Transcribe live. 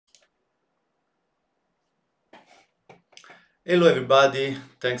Hello everybody,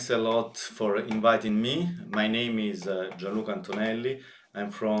 thanks a lot for inviting me. My name is Gianluca Antonelli. I'm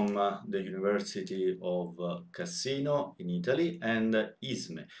from the University of Cassino in Italy and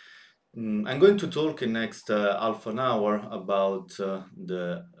ISME. I'm going to talk in next half an hour about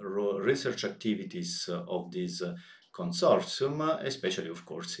the research activities of this consortium, especially of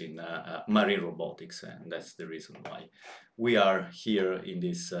course in marine robotics, and that's the reason why we are here in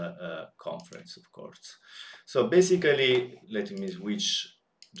this conference, of course. So basically, let me switch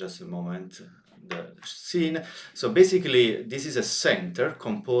just a moment the scene. So basically, this is a center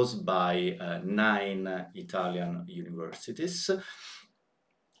composed by 9 Italian universities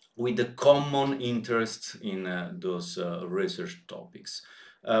with a common interest in those research topics.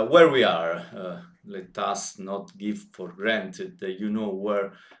 Where we are, let us not give for granted that you know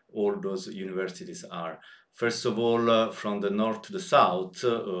where all those universities are. First of all, from the north to the south,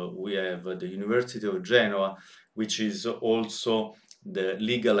 we have the University of Genoa, which is also the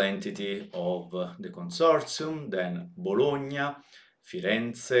legal entity of the consortium, then Bologna,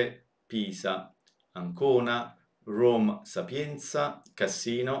 Firenze, Pisa, Ancona, Rome Sapienza,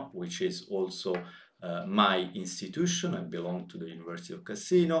 Cassino, which is also my institution. I belong to the University of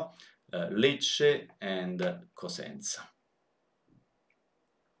Cassino, Lecce, and Cosenza.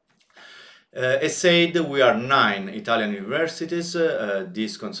 As said, we are 9 Italian universities.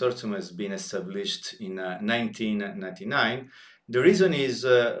 This consortium has been established in 1999. The reason is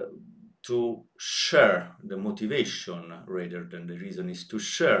to share the motivation rather than the reason is to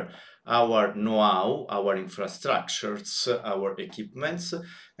share our know-how, our infrastructures, our equipments,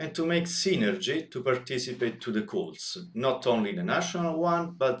 and to make synergy to participate to the calls, not only the national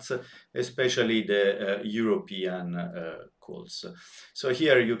one, but especially the European calls. So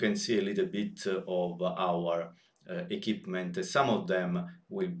here you can see a little bit of our equipment. Some of them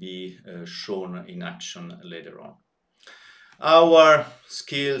will be shown in action later on. Our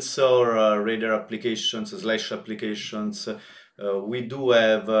skills or radar applications / applications, we do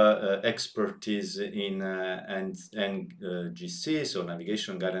have expertise in NGC, so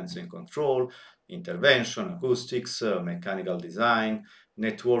navigation, guidance and control, intervention, acoustics, mechanical design,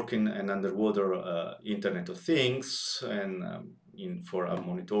 networking and underwater Internet of Things, and for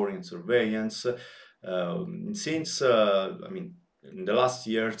monitoring and surveillance. Since, in the last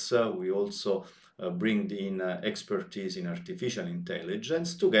years, we also bring in expertise in artificial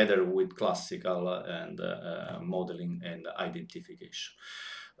intelligence together with classical and modeling and identification.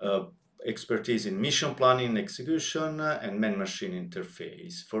 Expertise in mission planning, execution, and man-machine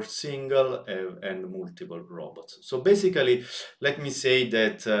interface for single and multiple robots. So basically, let me say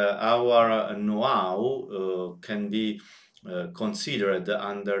that our know-how can be considered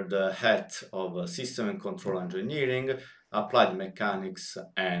under the hat of system and control engineering, applied mechanics,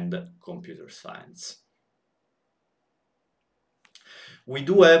 and computer science. We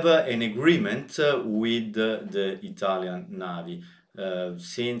do have an agreement with the Italian Navy.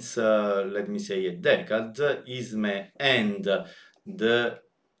 Since, let me say, a decade, ISME and the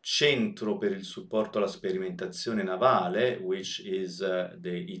Centro per il supporto alla sperimentazione navale, which is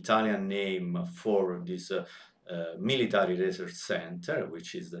the Italian name for this military research center,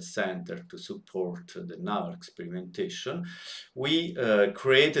 which is the center to support the naval experimentation, we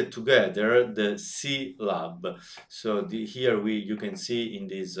created together the Sea Lab. So here you can see in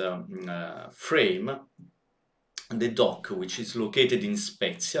this frame the dock, which is located in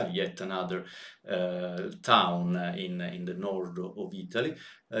Spezia, yet another town in the north of Italy,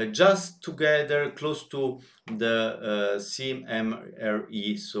 just together close to the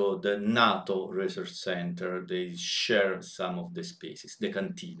CMRE, so the NATO Research Center. They share some of the spaces, the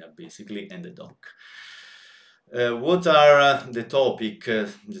cantina basically, and the dock. What are the topics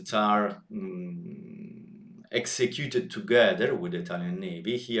that are executed together with the Italian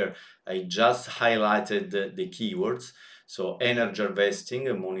Navy? Here I just highlighted the keywords. So energy harvesting,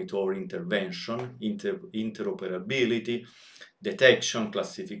 monitoring, intervention, interoperability, detection,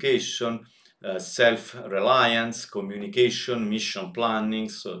 classification, self-reliance, communication, mission planning.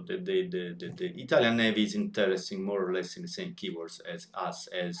 So the Italian Navy is interested more or less in the same keywords as us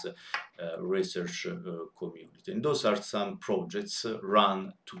as research community. And those are some projects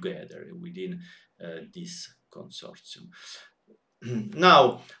run together within this consortium.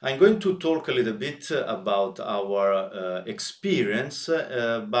 Now, I'm going to talk a little bit about our experience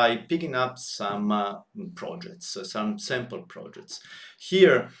by picking up some projects, some sample projects.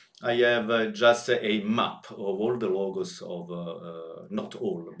 Here, I have just a map of all the logos of, not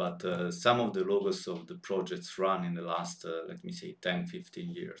all, but some of the logos of the projects run in the last, let me say, 10,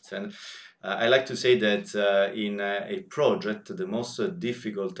 15 years. And I like to say that in a project, the most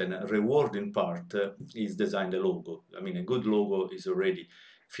difficult and rewarding part is design the logo. I mean, a good logo is already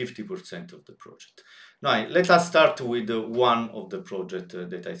 50% of the project. Now, let us start with one of the projects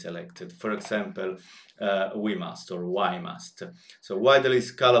that I selected. For example, WeMust or WiMust. So widely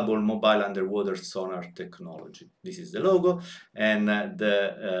scalable mobile underwater sonar technology. This is the logo, and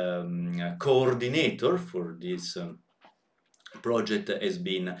the coordinator for this project has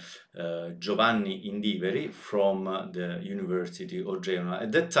been Giovanni Indiveri from the University of Genoa.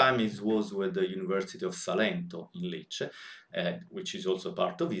 At that time, it was with the University of Salento in Lecce, which is also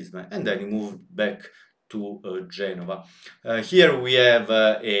part of ISME, and then he moved back to Genova. Here we have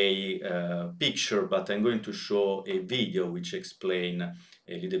a picture, but I'm going to show a video which explains a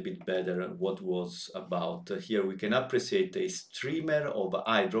little bit better what was about. Here we can appreciate a streamer of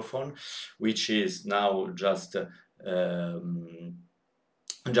hydrophone, which is now just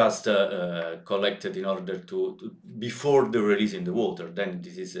collected in order to before the release in the water. Then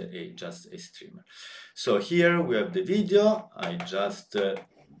this is just a streamer. So here we have the video. I just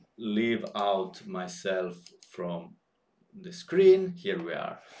leave out myself from the screen. Here we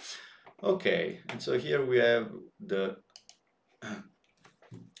are. Okay, and so here we have the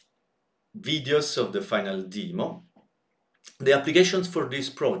videos of the final demo. The applications for this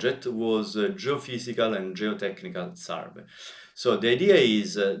project was geophysical and geotechnical survey. So the idea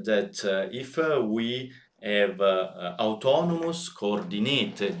is that if we have autonomous,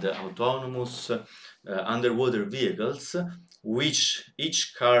 coordinated, autonomous underwater vehicles, which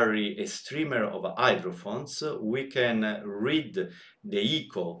each carry a streamer of hydrophones, we can read the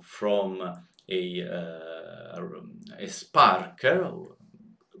echo from a sparker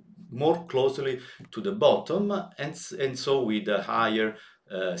more closely to the bottom, and so with a higher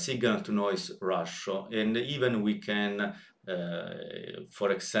signal to noise ratio. And even we can,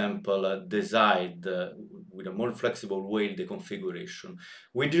 for example, decide with a more flexible way the configuration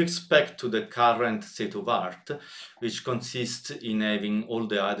with respect to the current state of art, which consists in having all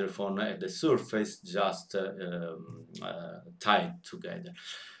the hydrophone at the surface just tied together.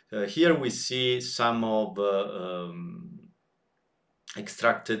 Here we see some of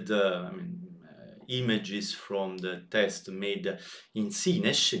extracted images from the test made in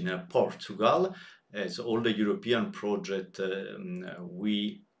Sines in Portugal. As all the European project,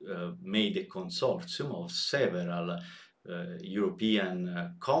 we made a consortium of several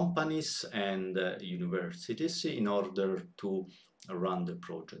European companies and universities in order to run the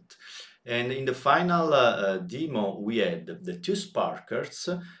project. And in the final demo, we had the two sparkers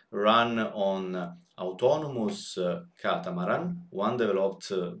run on autonomous catamaran, one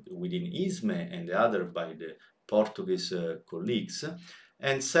developed within ISME and the other by the Portuguese colleagues,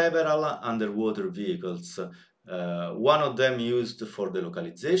 and several underwater vehicles. One of them used for the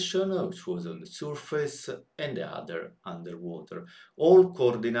localization, which was on the surface, and the other underwater, all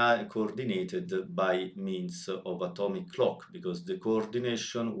coordinated by means of atomic clock, because the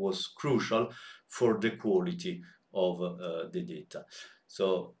coordination was crucial for the quality of the data.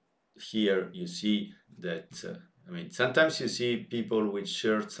 So here you see that, sometimes you see people with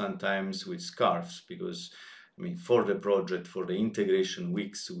shirts, sometimes with scarves, because for the project, for the integration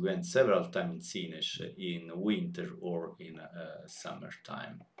weeks, we went several times in Sines in winter or in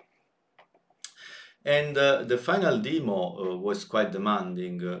summertime. And the final demo was quite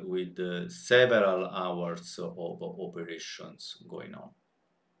demanding with several hours of operations going on.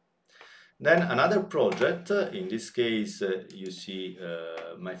 Then another project, in this case you see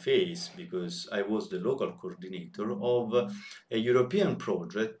my face because I was the local coordinator of a European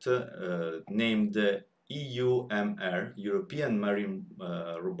project named EUMR, European Marine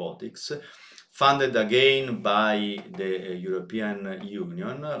Robotics, funded again by the European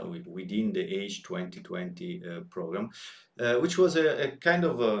Union within the Age 2020 program, which was a kind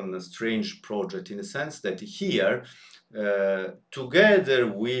of a strange project in the sense that here, together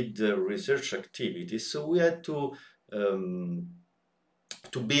with the research activities, so we had to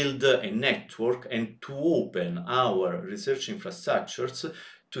build a network and to open our research infrastructures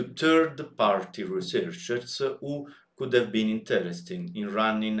to third-party researchers who could have been interested in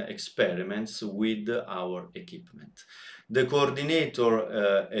running experiments with our equipment. The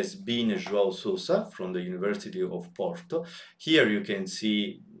coordinator has been João Sousa from the University of Porto. Here you can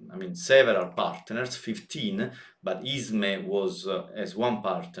see, several partners, 15, but ISME was as one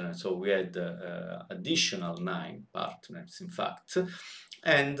partner, so we had additional 9 partners, in fact.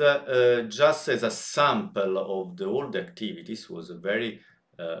 And just as a sample of all the activities, was a very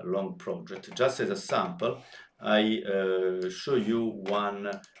long project. Just as a sample, I show you one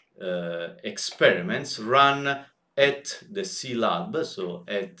experiments run at the Sea Lab, so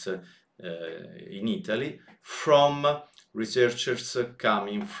at in Italy, from researchers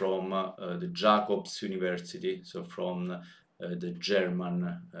coming from the Jacobs University, so from the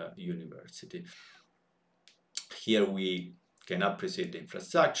German university. Here we can appreciate the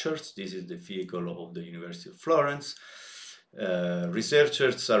infrastructures. This is the vehicle of the University of Florence.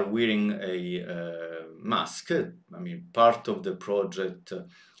 Researchers are wearing a mask. I mean, part of the project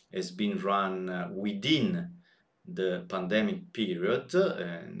has been run within the pandemic period,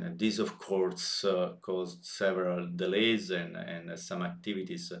 and this of course caused several delays, and some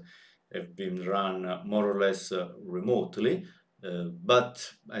activities have been run more or less remotely,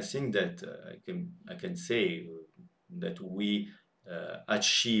 but I think that I can say that we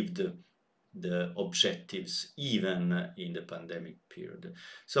achieved the objectives even in the pandemic period.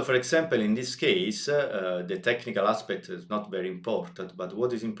 So for example, in this case, the technical aspect is not very important, but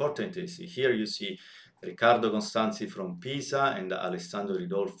what is important is here you see Riccardo Constanzi from Pisa and Alessandro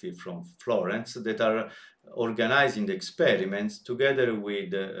Ridolfi from Florence that are organizing the experiments together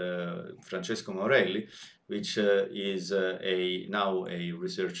with Francesco Morelli, which is now a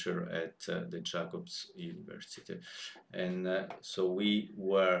researcher at the Jacobs University. And so we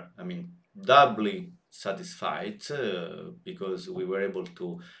were, I mean, doubly satisfied because we were able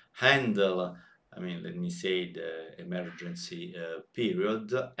to handle, I mean, let me say, the emergency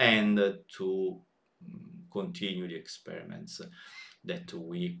period, and to continue the experiments that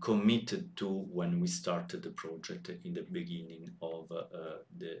we committed to when we started the project in the beginning of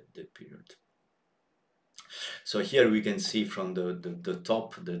the period. So here we can see from the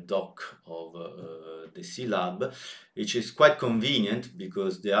top the dock of the Sea Lab, which is quite convenient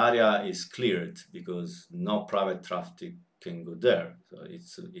because the area is cleared, because no private traffic can go there.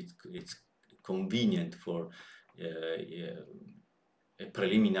 So it's convenient for a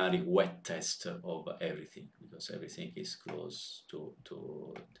preliminary wet test of everything, because everything is close to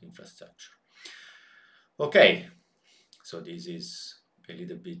the infrastructure. Okay, so this is a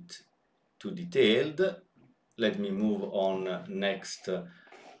little bit too detailed. Let me move on next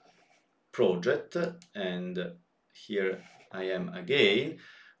project, and here I am again.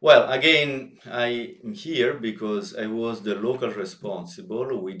 Well, again, I am here because I was the local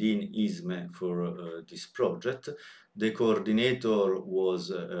responsible within ISME for this project. The coordinator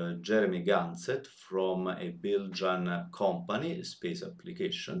was Jeremy Ganset from a Belgian company, Space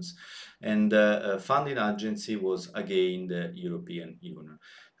Applications, and the funding agency was again the European Union.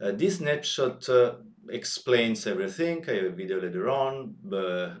 This snapshot explains everything. I have a video later on,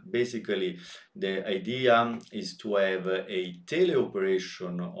 but basically the idea is to have a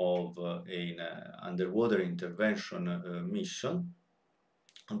teleoperation of an underwater intervention mission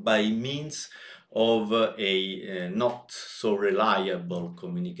by means of a not so reliable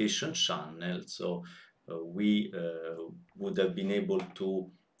communication channel. So we would have been able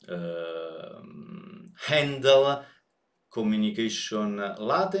to handle communication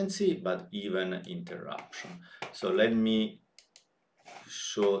latency, but even interruption. So let me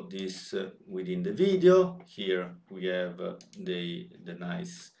show this within the video. Here we have the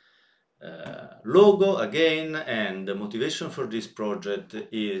nice logo again, and the motivation for this project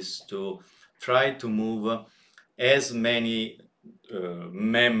is to try to move as many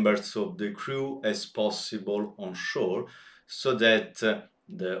members of the crew as possible on shore, so that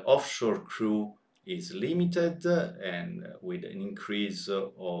the offshore crew is limited and with an increase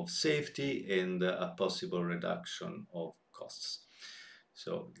of safety and a possible reduction of costs.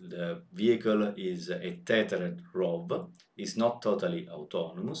 So the vehicle is a tethered ROV, is not totally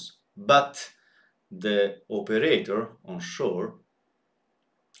autonomous, but the operator on shore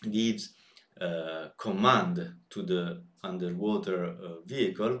gives command to the underwater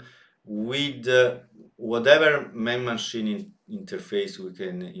vehicle with whatever man-machine interface we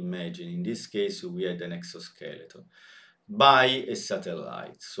can imagine. In this case, we had an exoskeleton by a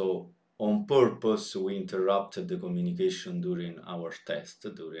satellite. So on purpose, we interrupted the communication during our test,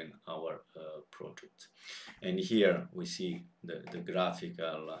 during our project. And here we see the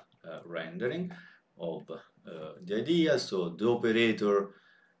graphical rendering of the idea. So the operator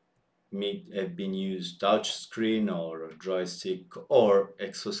may have been used touch screen or joystick or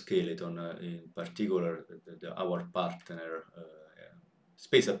exoskeleton, in particular our partner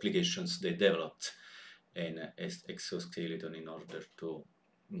Space Applications, they developed an exoskeleton in order to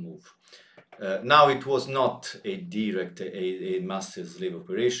move. Now it was not a direct, a master-slave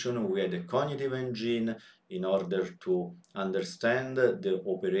operation. We had a cognitive engine in order to understand the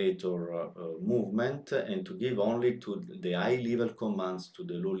operator movement and to give only to the high-level commands to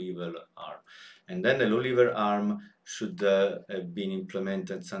the low-level arm. And then the low-level arm should have been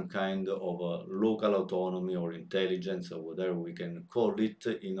implemented some kind of local autonomy or intelligence or whatever we can call it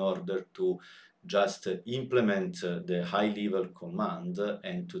in order to just implement the high-level command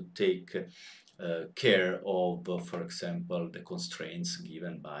and to take care of, for example, the constraints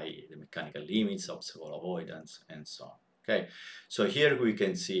given by the mechanical limits, obstacle avoidance, and so on. Okay, so here we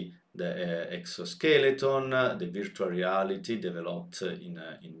can see the exoskeleton, the virtual reality developed in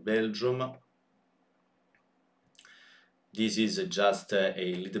Belgium. This is just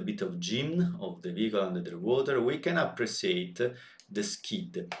a little bit of gym of the vehicle under the water. We can appreciate the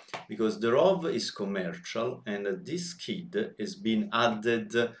skid because the ROV is commercial and this skid has been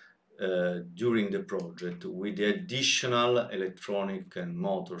added during the project with the additional electronic and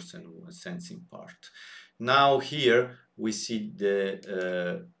motors and sensing part. Now here we see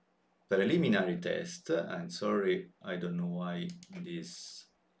the preliminary test. I'm sorry, I don't know why this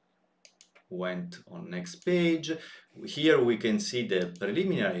went on next page. Here we can see the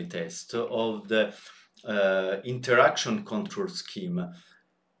preliminary test of the interaction control scheme.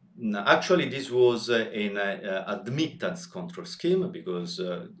 Actually, this was an admittance control scheme because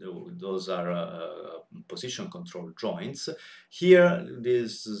those are position control joints. Here,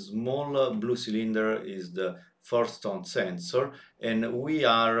 this small blue cylinder is the force tone sensor, and we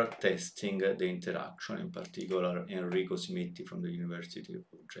are testing the interaction, in particular Enrico Simetti from the University of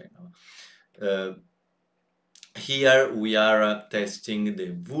Genova. Here we are testing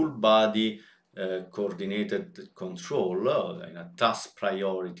the full body coordinated control in a task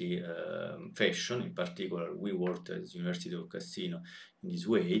priority fashion. In particular, we worked at the University of Cassino in this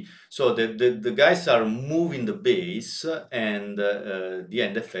way. So the guys are moving the base and the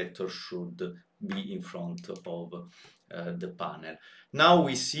end effector should be in front of the panel. Now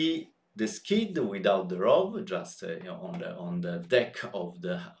we see the skid without the ROV, just on the deck of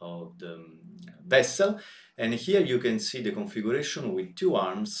the vessel. And here you can see the configuration with two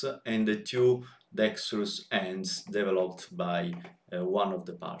arms and the two dexterous ends developed by one of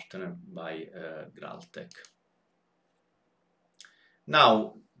the partners, by Graltech.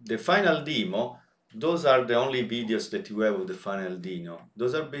 Now, the final demo, those are the only videos that you have of the final demo.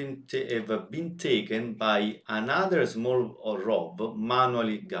 Those have been taken by another small ROV,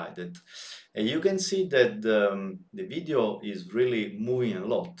 manually guided. And you can see that the video is really moving a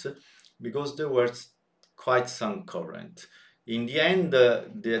lot because there was quite some current. In the end,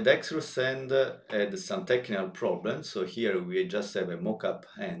 the dexterous end had some technical problems, so here we just have a mock-up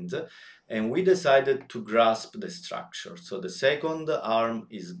hand, and we decided to grasp the structure. So the second arm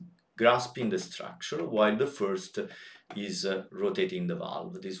is grasping the structure, while the first is rotating the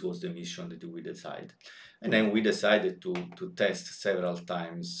valve. This was the mission that we decided. And then we decided to test several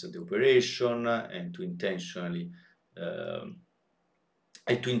times the operation and to intentionally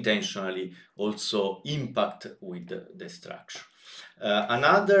also impact with the structure.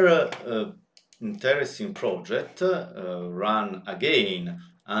 Another interesting project run again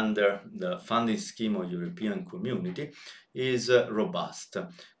under the funding scheme of European Community is Robust,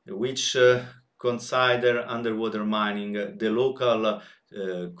 which consider underwater mining. The local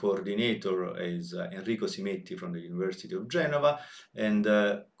coordinator is Enrico Simetti from the University of Genova, and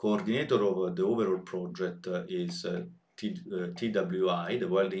coordinator of the overall project is TWI, the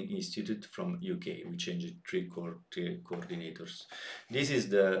Welding Institute from UK. We changed three coordinators. This is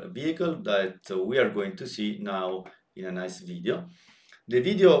the vehicle that we are going to see now in a nice video. The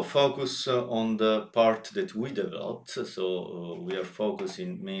video focuses on the part that we developed, so we are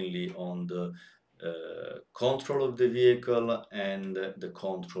focusing mainly on the control of the vehicle and the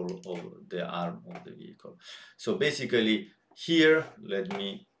control of the arm of the vehicle. So basically here, let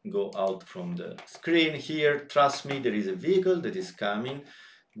me go out from the screen. Here, trust me, there is a vehicle that is coming.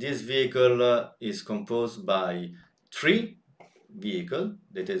 This vehicle is composed by three vehicles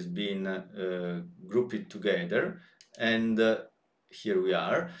that has been grouped together, and here we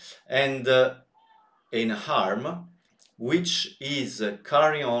are, and an arm which is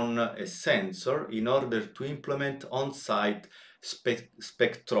carrying on a sensor in order to implement on-site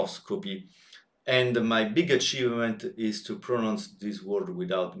spectroscopy. And my big achievement is to pronounce this word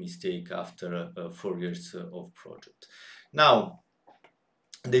without mistake after 4 years of project. Now,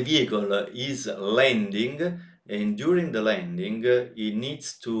 the vehicle is landing, and during the landing, it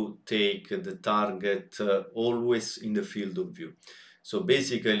needs to take the target always in the field of view. So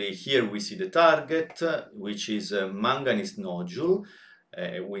basically, here we see the target, which is a manganese nodule.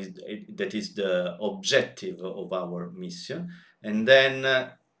 that is the objective of our mission. And then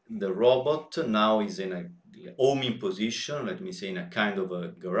the robot now is in a homing position, let me say in a kind of a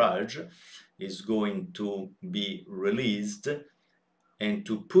garage, is going to be released and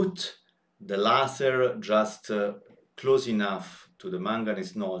to put the laser just close enough to the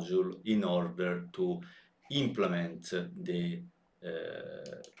manganese nodule in order to implement the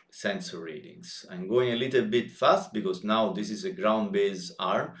sensor readings. I'm going a little bit fast because now this is a ground-based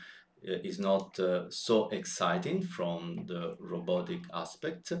arm. Is not so exciting from the robotic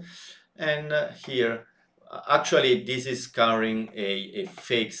aspect. And here, actually, this is carrying a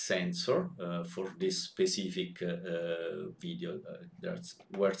fake sensor for this specific video. There's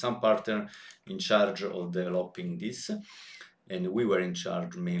were some partner in charge of developing this, and we were in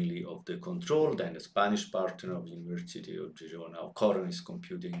charge mainly of the control. Then the Spanish partner of the University of Girona, Coron, is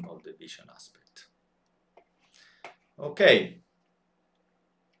computing of the vision aspect. Okay.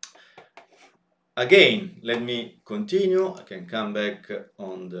 Again, let me continue. I can come back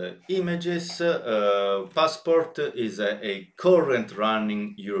on the images. Passport is a current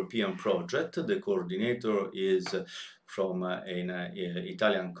running European project. The coordinator is from an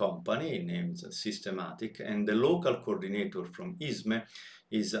Italian company named Systematic, and the local coordinator from ISME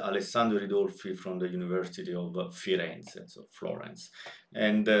is Alessandro Ridolfi from the University of Firenze, so Florence.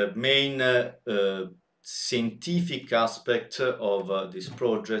 And the main scientific aspect of this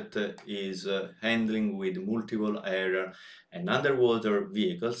project is handling with multiple aerial and underwater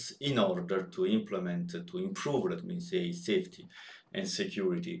vehicles in order to implement, to improve, let me say, safety and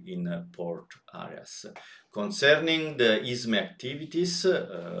security in port areas. Concerning the ISME activities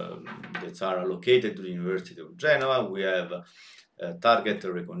that are allocated to the University of Genoa, we have target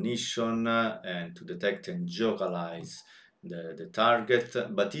recognition and to detect and geolocalize the target,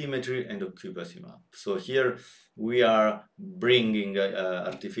 bathymetry and occupancy map. So here we are bringing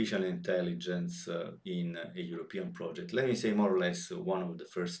artificial intelligence in a European project. Let me say more or less one of the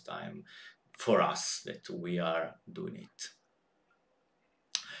first time for us that we are doing it.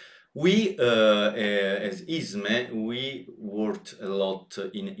 We, as ISME, we worked a lot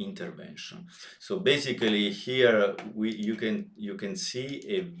in intervention. So basically here you can see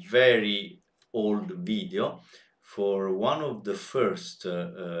a very old video for one of the first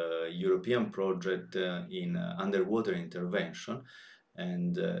European project in underwater intervention,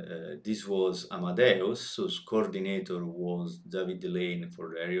 and this was Amadeus, whose coordinator was David Lane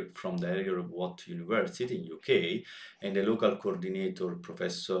from the area of Watt University in UK, and the local coordinator,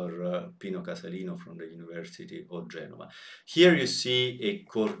 Professor Pino Casalino from the University of Genova. Here you see a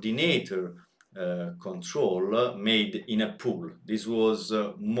coordinator control made in a pool. This was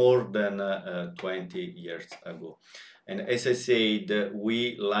more than 20 years ago. And as I said,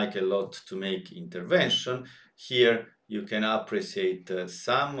 we like a lot to make intervention. Here you can appreciate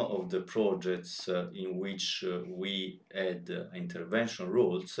some of the projects in which we had intervention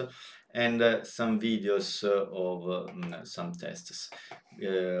roles and some videos of some tests.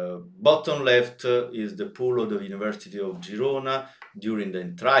 Bottom left is the pool of the University of Girona during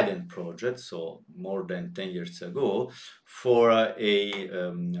the Trident project, so more than 10 years ago, for a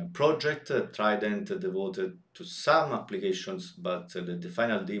project Trident devoted to some applications, but the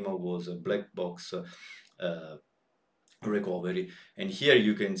final demo was a black box recovery. And here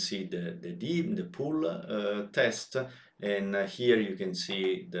you can see the pool test, and here you can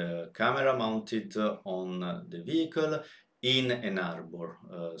see the camera mounted on the vehicle in an harbor.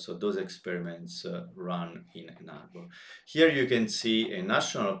 So those experiments run in an harbor. Here you can see a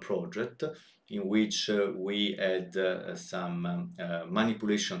national project in which we had some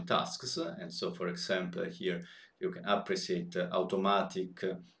manipulation tasks. And so, for example, here you can appreciate automatic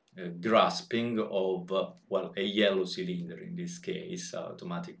grasping of, well, a yellow cylinder in this case,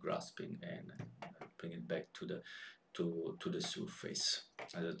 automatic grasping, and bring it back to the surface.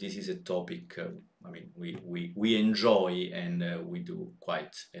 This is a topic I mean we enjoy and we do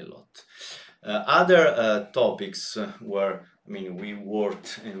quite a lot. Other topics where we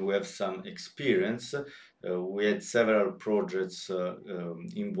worked and we have some experience. We had several projects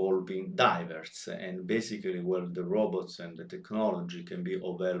involving divers, and basically where the robots and the technology can be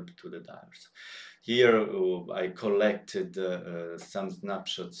of help to the divers. Here I collected some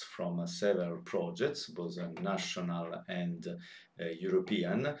snapshots from several projects, both national and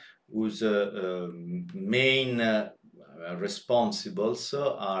European, whose main responsibles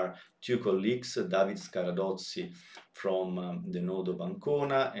are two colleagues, David Scaradozzi from the node of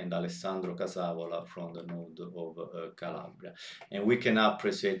Ancona and Alessandro Casavola from the node of Calabria. And we can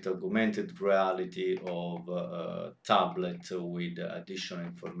appreciate augmented reality of tablet with additional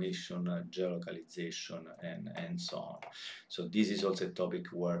information, geolocalization, and so on. So this is also a topic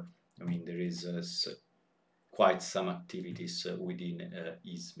where, I mean, there is quite some activities within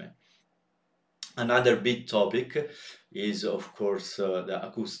ISME. Another big topic is, of course, the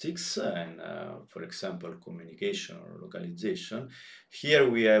acoustics and, for example, communication or localization. Here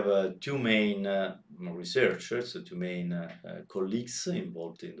we have two main researchers, two main colleagues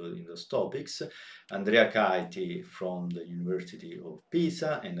involved in those topics. Andrea Caiti from the University of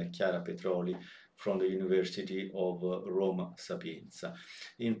Pisa and Chiara Petroli from the University of Roma Sapienza.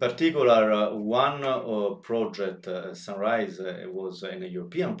 In particular, one project, Sunrise, was an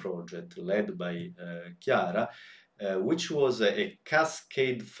European project led by Chiara, which was a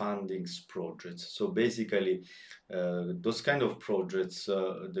cascade fundings project. So basically, those kind of projects,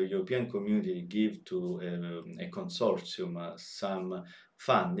 the European community give to a consortium some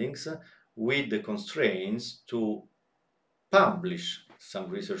fundings with the constraints to publish some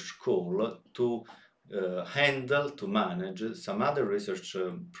research call to handle, to manage some other research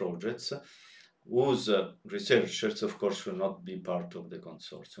projects whose researchers, of course, should not be part of the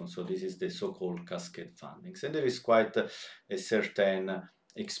consortium. So this is the so-called cascade fundings. And there is quite a certain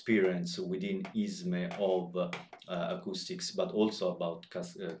experience within ISME of acoustics, but also about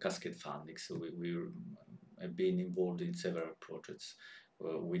cascade fundings. So we have been involved in several projects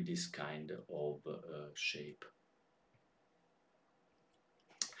with this kind of shape.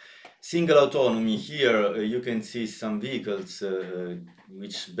 Single autonomy, here you can see some vehicles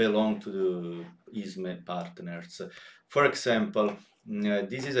which belong to the ISME partners. For example,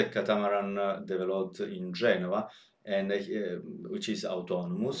 this is a catamaran developed in Genova, and which is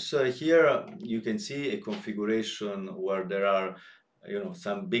autonomous. Here you can see a configuration where there are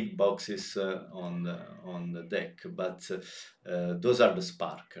some big boxes on the deck, but those are the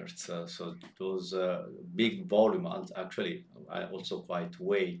sparkers. So those big volume, actually also quite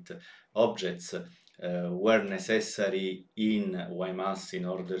weight objects were necessary in YMAS in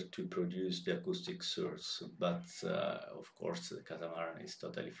order to produce the acoustic source. But of course, the catamaran is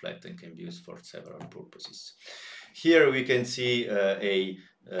totally flat and can be used for several purposes. Here we can see a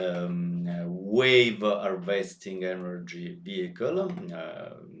wave harvesting energy vehicle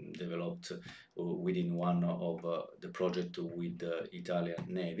developed within one of the project with the Italian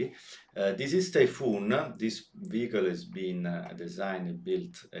Navy. This is Typhoon. This vehicle has been designed and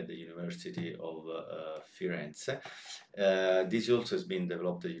built at the University of Firenze. This also has been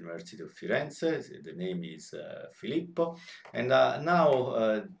developed at the University of Firenze. The name is Filippo. And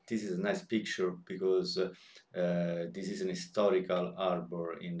now this is a nice picture because this is an historical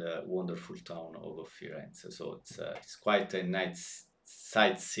harbor in the wonderful town of Firenze. So it's quite a nice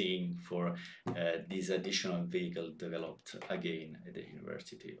sightseeing for this additional vehicle developed again at the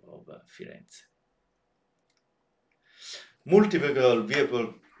University of Firenze. Multiple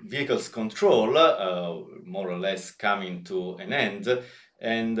vehicles control, more or less coming to an end,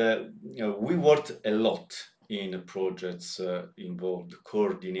 and we worked a lot in projects involved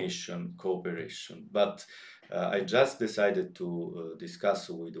coordination, cooperation, but I just decided to discuss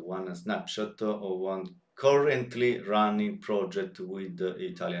with one snapshot of one currently running project with the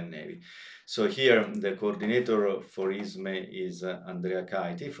Italian Navy. So here the coordinator for ISME is Andrea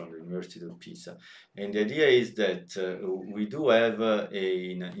Caiti from the University of Pisa. And the idea is that we do have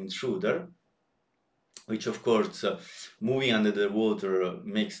an intruder, which of course moving under the water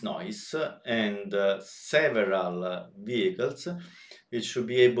makes noise, and several vehicles which should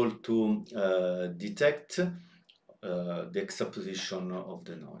be able to detect the exact position of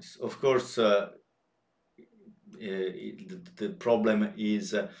the noise. Of course, the problem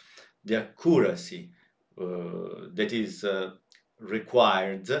is the accuracy that is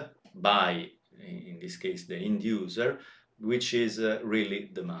required by, in this case, the end user, which is really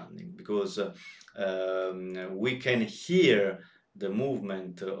demanding, because we can hear the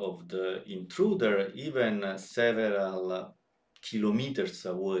movement of the intruder even several kilometers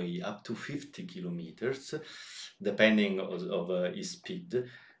away, up to 50 kilometers, depending of his speed.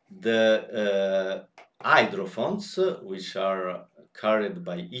 The hydrophones, which are carried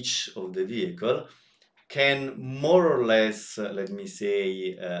by each of the vehicle, can more or less, let me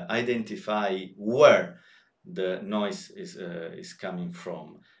say, identify where the noise is coming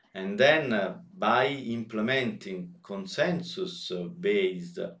from. And then by implementing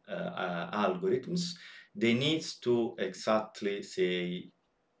consensus-based algorithms, they need to exactly say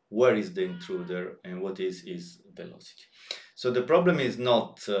where is the intruder and what is his velocity. So the problem is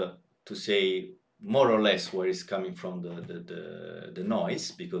not to say more or less where is coming from the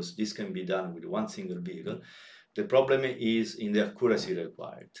noise, because this can be done with one single vehicle. The problem is in the accuracy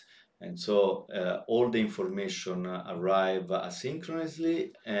required. And so all the information arrive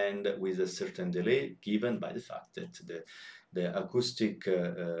asynchronously and with a certain delay, given by the fact that the acoustic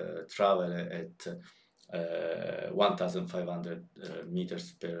travel at 1,500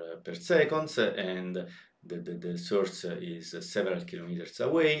 meters per second, and the source is several kilometers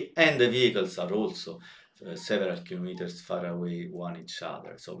away, and the vehicles are also several kilometers far away one each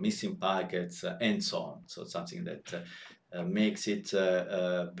other, so missing packets and so on. So something that makes it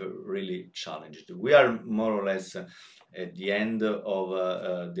really challenging. We are more or less at the end of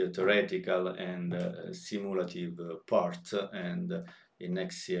the theoretical and simulative part, and in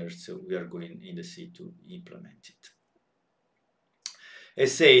next year we are going in the sea to implement it.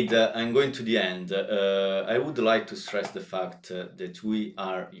 As said, I'm going to the end. I would like to stress the fact that we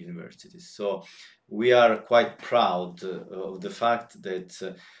are universities. So we are quite proud of the fact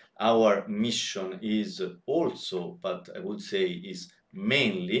that our mission is also, but I would say is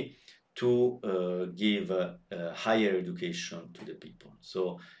mainly, to give higher education to the people.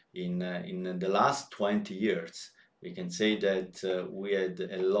 So in the last 20 years, we can say that we had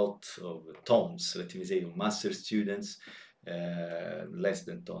a lot of tons, let me say, of master students, less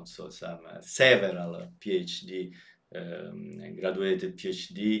than tons, so several PhD, graduated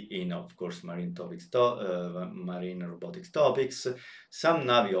PhD in, of course, marine topics, marine robotics topics, some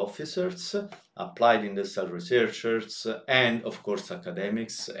Navy officers, applied industrial researchers, and of course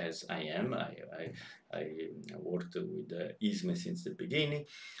academics, as I am. I worked with ISME since the beginning,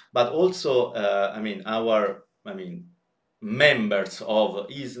 but also, members of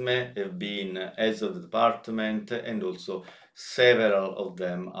ISME have been heads of the department, and also several of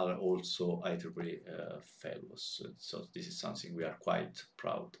them are also IEEE fellows. So this is something we are quite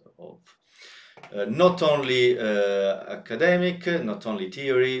proud of. Not only academic, not only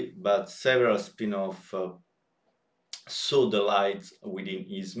theory, but several spin-off saw the light within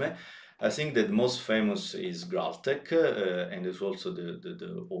ISME. I think that most famous is Graltech, and it's also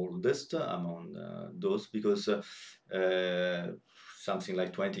the oldest among those, because something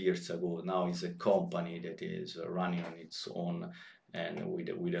like 20 years ago now is a company that is running on its own and with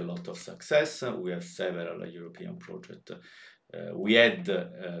a lot of success. We have several European projects. We had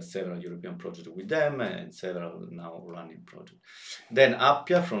several European projects with them and several now running projects. Then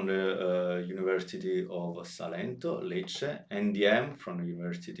Appia from the University of Salento, Lecce, NDM from the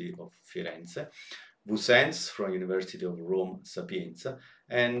University of Firenze, Vucens from University of Rome, Sapienza,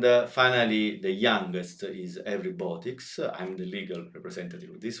 and finally the youngest is robotics. I'm the legal representative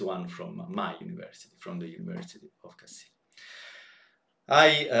of this one from my university, from the University of Cassino.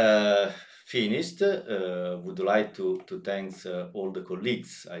 I finished. Would like to thank all the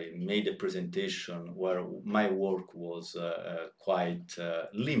colleagues. I made a presentation where my work was quite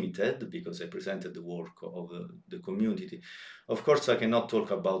limited, because I presented the work of the community. Of course, I cannot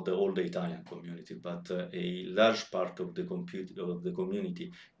talk about all the Italian community, but a large part of the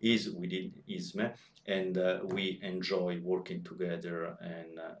community is within ISME, and we enjoy working together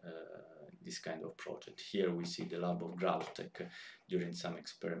and this kind of project. Here we see the lab of Graltech during some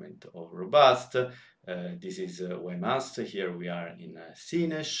experiment of robust. This is Weymast. Here we are in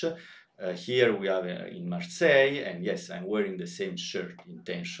Sines. Here we are in Marseille, and yes, I'm wearing the same shirt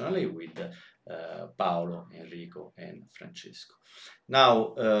intentionally with Paolo, Enrico, and Francesco.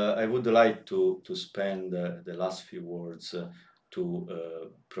 Now, I would like to spend the last few words to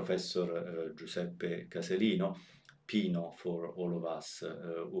Professor Giuseppe Caselino, Pino for all of us,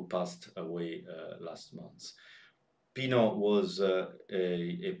 who passed away last month. Pino was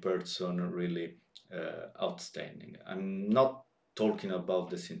a person really outstanding. I'm not talking about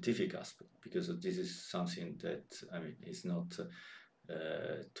the scientific aspect, because this is something that, is not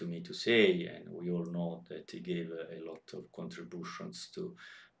to me to say, and we all know that he gave a lot of contributions to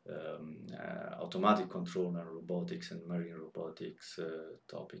automatic control and robotics and marine robotics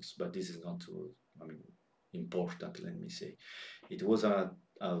topics, but this is not important, let me say. It was an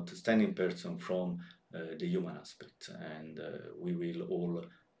outstanding person from the human aspect, and we will all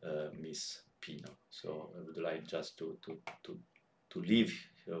miss Pino. So I would like just to leave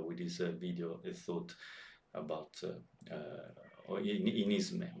with this video a thought about in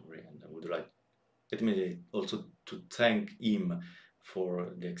his memory, and I would like, let me also to thank him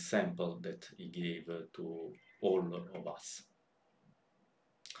for the example that he gave to all of us.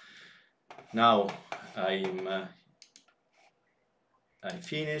 Now I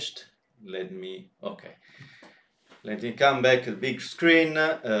finished. Let me, okay. Let me come back to the big screen.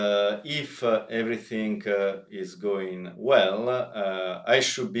 If everything is going well, I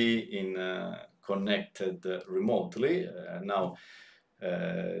should be in connected remotely. Now,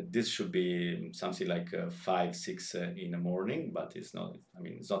 this should be something like 5, 6 in the morning, but it's not. I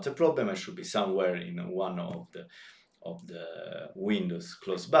mean, it's not a problem. I should be somewhere in one of the windows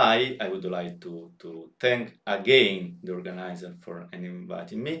close by. I would like to thank again the organizer for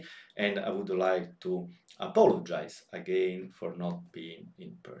inviting me, and I would like to apologize again for not being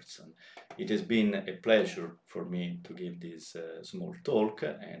in person. It has been a pleasure for me to give this small talk,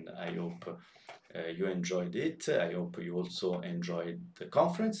 and I hope you enjoyed it. I hope you also enjoyed the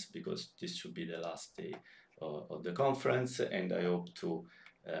conference, because this should be the last day of the conference, and I hope to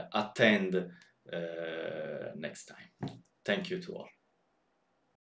attend next time. Thank you to all.